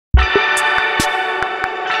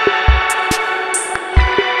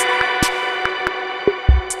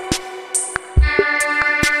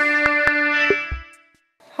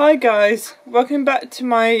Hi guys, welcome back to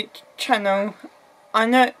my channel. I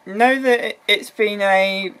know that it's been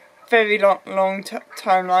a very long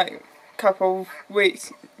time, like couple of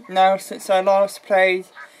weeks now since I last played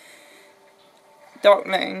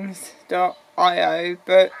Darklings.io,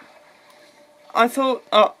 but I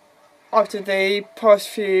thought after the past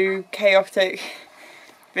few chaotic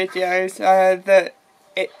videos that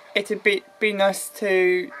it'd be nice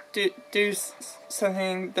to do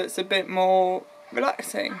something that's a bit more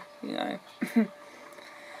relaxing, you know.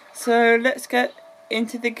 So let's get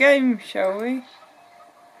into the game, shall we?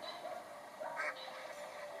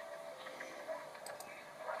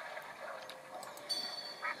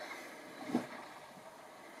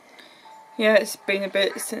 Yeah, it's been a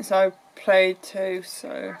bit since I played too,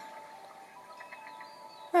 so...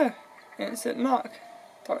 Oh, instant lock.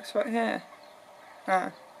 Dock's right here.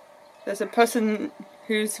 Ah, there's a person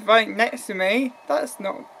who's right next to me. That's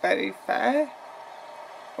not very fair.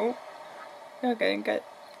 Oh, you're going to get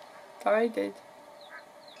guided.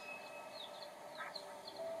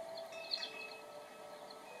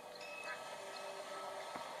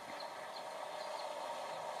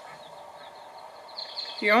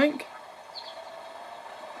 Yoink.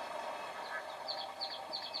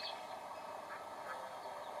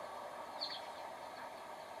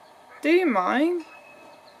 Do you mind?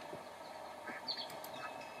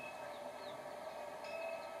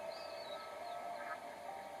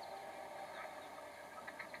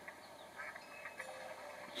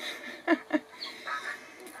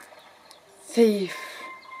 Thief.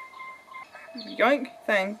 Yoink,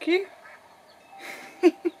 thank you.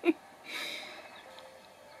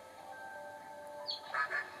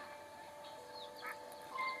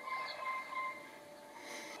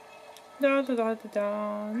 Da da da da da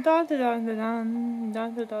da da da da da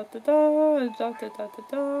da da da da da da da da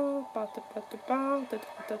da ba da ba da ba da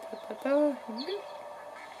da da da da.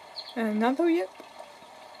 Another yep.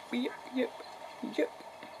 Yep, yep, yep,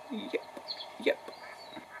 yep, yep.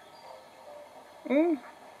 Oh,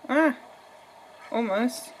 ah,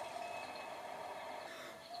 almost.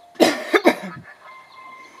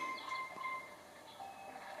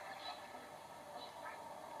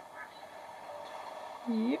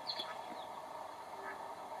 Yep.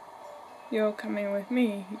 You're coming with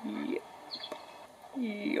me. Yep.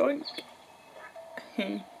 Yoink.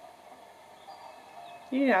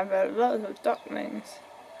 You have a lot of ducklings.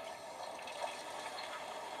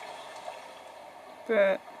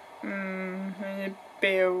 But, it'd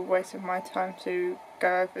be a waste of my time to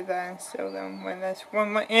go over there and steal them when there's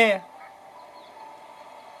one right here.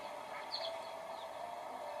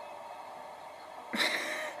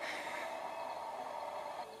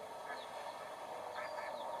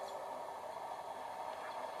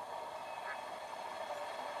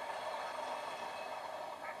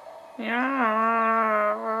 Yeah.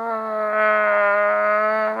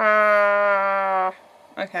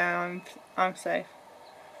 Okay, I'm safe.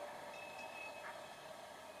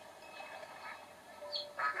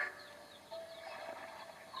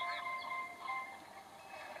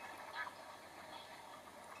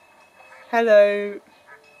 Hello,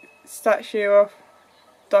 statue of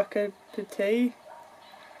Dr. Petit.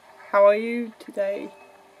 How are you today?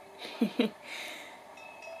 Yep.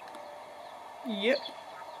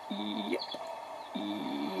 Yep.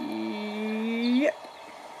 Yep.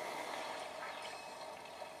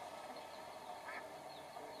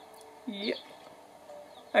 Yep.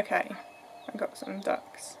 Okay, I got some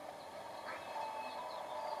ducks.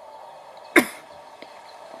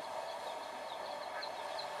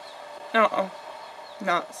 Uh-oh.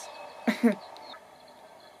 Nuts.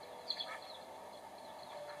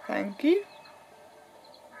 Thank you.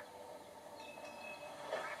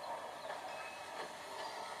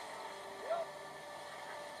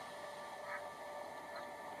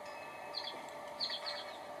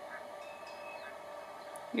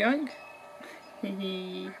 Yoink.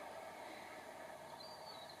 Hee.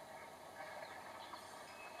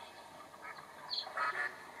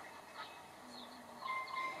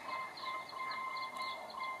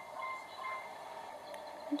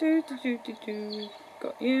 Do.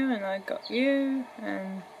 Got you, and I got you,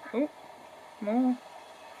 and oh, more.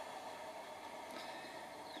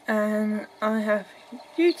 And I have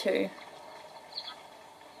you two.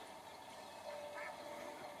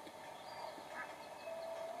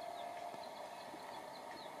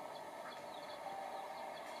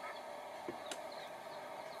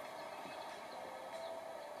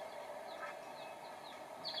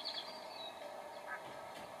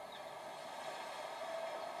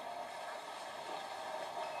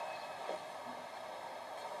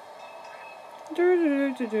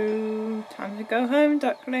 Do. Time to go home,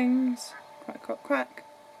 ducklings. Quack, quack, quack.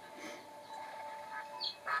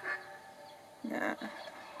 Nah.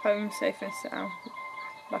 Home safe and sound.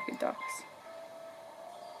 Lucky ducks.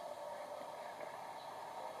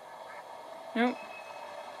 Nope.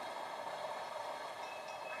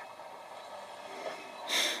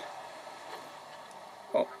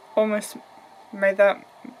 Almost made that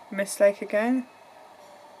mistake again.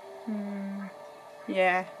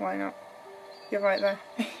 Yeah, why not? You're right there.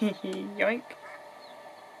 Yoink.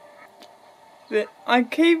 I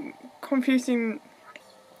keep confusing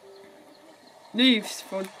leaves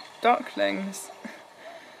for ducklings.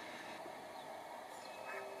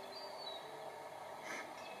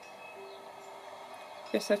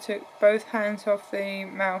 Yes, I took both hands off the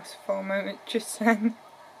mouse for a moment just then.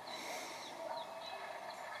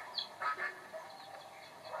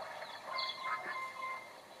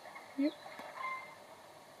 Yep.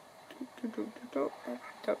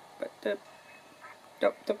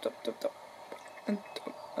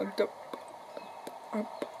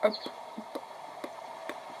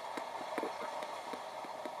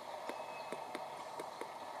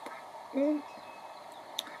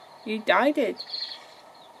 You died it.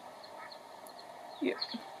 Yep.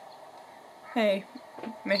 Hey,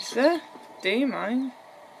 mister, do you mind?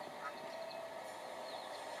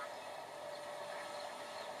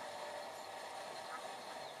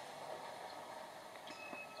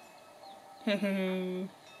 Hehe.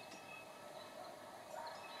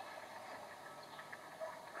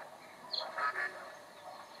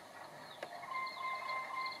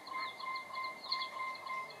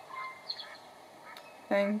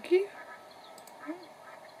 Thank you.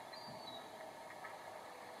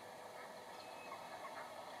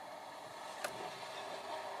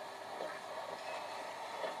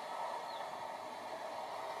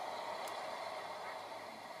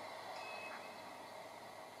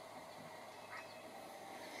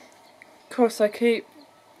 Of course, I keep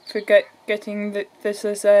forgetting that this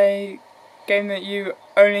is a game that you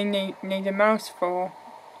only need a mouse for.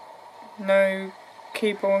 No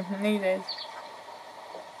keyboard needed.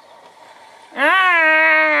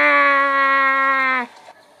 Ah!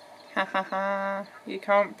 Ha ha ha! You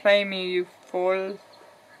can't play me, you fool.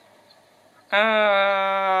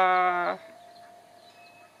 Ah!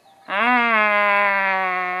 Ah!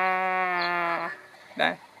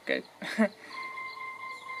 There, good.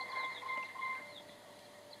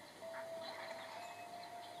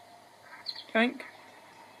 Drink.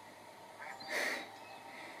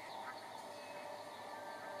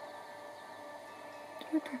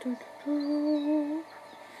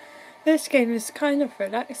 This game is kind of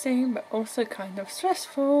relaxing, but also kind of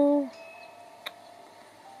stressful.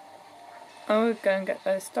 I would go and get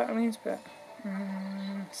those ducklings, but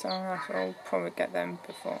someone else will probably get them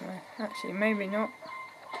before me. Actually, maybe not.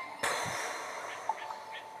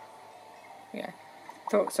 Yeah,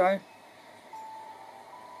 thought so.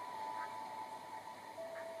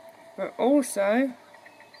 But also,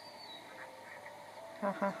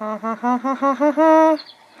 ha ha ha ha ha ha ha ha ha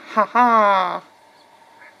ha ha.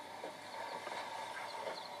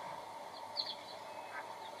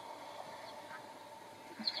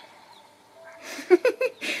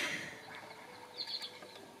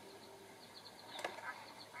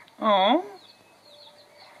 Oh,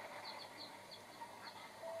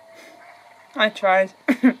 I tried.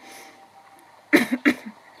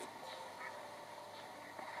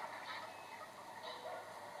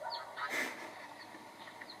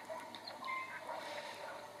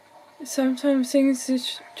 Sometimes things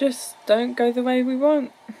just don't go the way we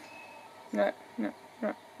want. No, no,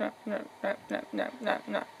 no, no, no, no, no, no, no,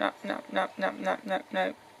 no, no, no, no, no, no, no,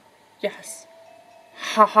 no. Yes.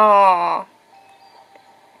 Ha ha.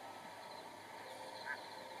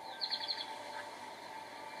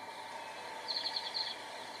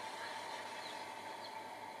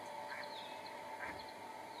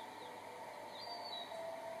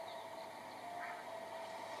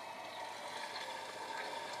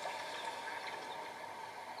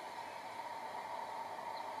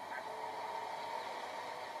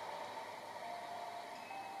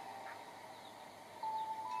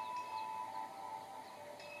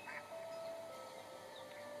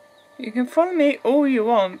 You can follow me all you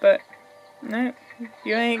want, but no,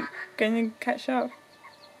 you ain't gonna catch up.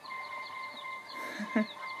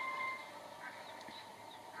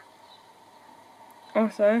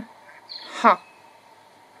 Also, ha.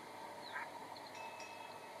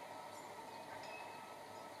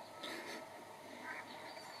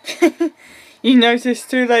 You noticed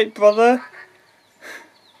too late, brother.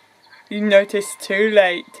 You noticed too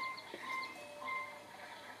late.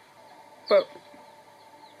 But,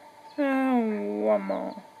 one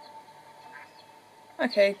more.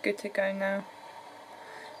 Okay, good to go now.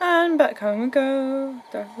 And back home we go.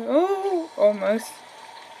 Oh, almost.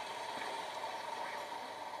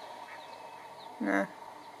 Nah.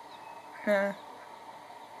 Nah.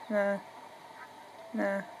 Nah.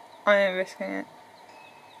 Nah. I ain't risking it.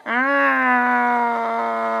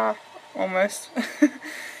 Ah! Almost.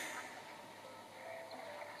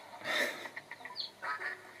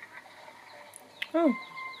 Oh,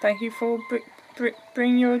 thank you for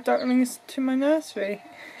bringing your ducklings to my nursery.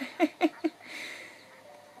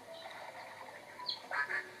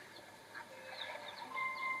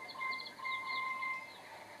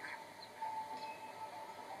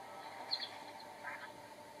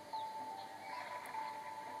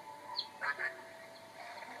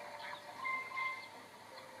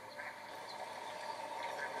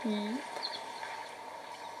 Yep.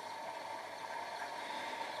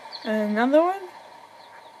 And another one.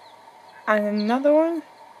 And another one.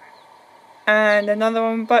 And another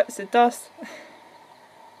one bites the dust.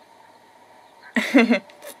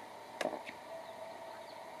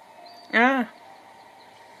 Ah.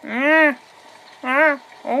 Ah. Ah.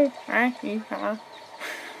 Oh, ah, ah.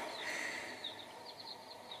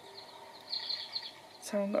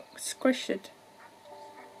 Someone got squished.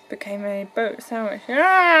 Became a boat sandwich.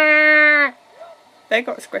 Ah! They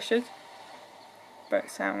got squished. Boat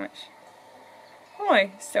sandwich.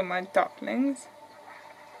 Oi, still my ducklings.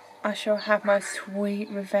 I shall have my sweet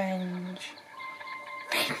revenge.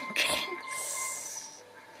 Vengeance.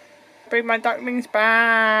 Bring my ducklings back.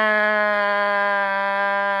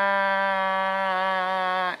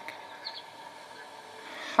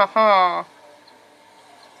 Haha.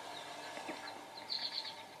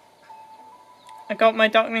 I got my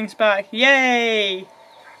ducklings back. Yay!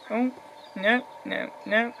 Oh, no, no,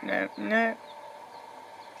 no, no, no.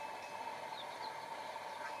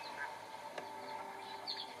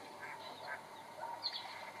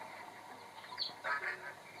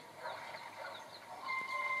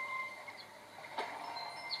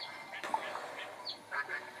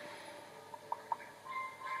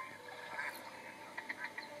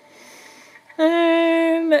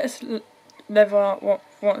 Let's level up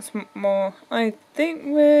once more. I think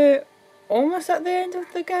we're almost at the end of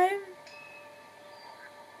the game,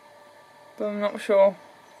 but I'm not sure.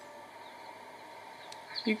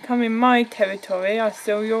 You come in my territory, I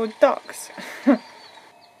steal your ducks.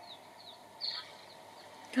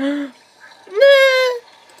 No!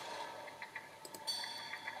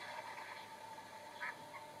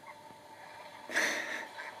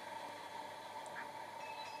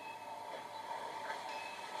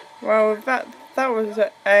 Well, that was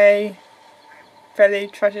a fairly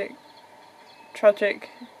tragic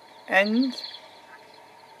end.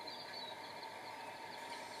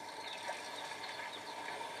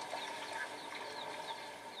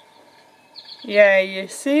 Yeah, you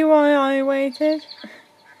see why I waited?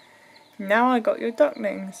 Now I got your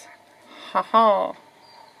ducklings. Haha.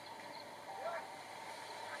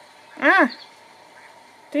 Ah!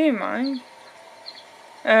 Do you mind?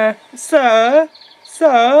 Sir,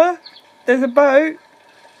 there's a boat.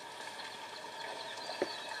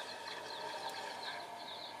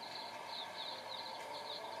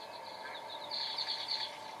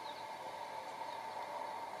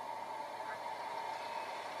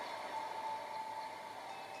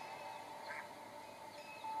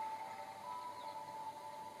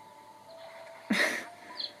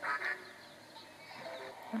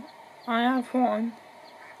 I have one.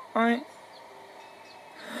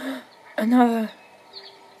 Another.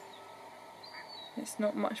 It's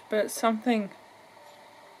not much, but it's something.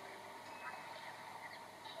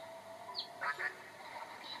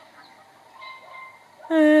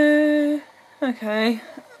 Okay.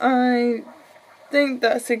 I think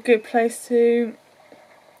that's a good place to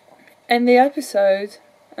end the episode.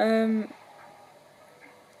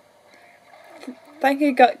 Thank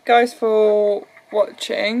you guys for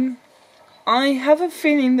watching. I have a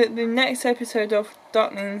feeling that the next episode of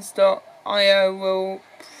Ducklings.io will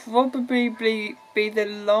probably be the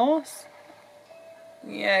last.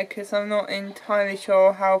 Yeah, because I'm not entirely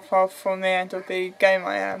sure how far from the end of the game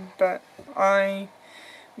I am, but I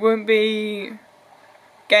won't be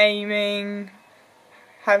gaming,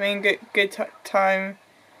 having a good time,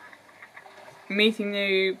 meeting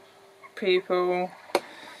new people.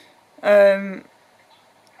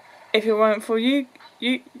 If it weren't for you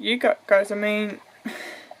guys, I mean,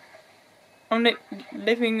 I'm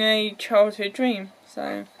living a childhood dream.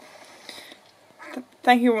 So,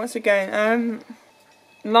 thank you once again.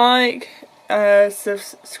 Like,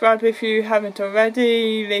 subscribe if you haven't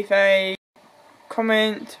already. Leave a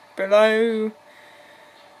comment below,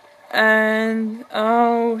 and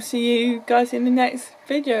I'll see you guys in the next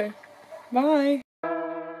video. Bye.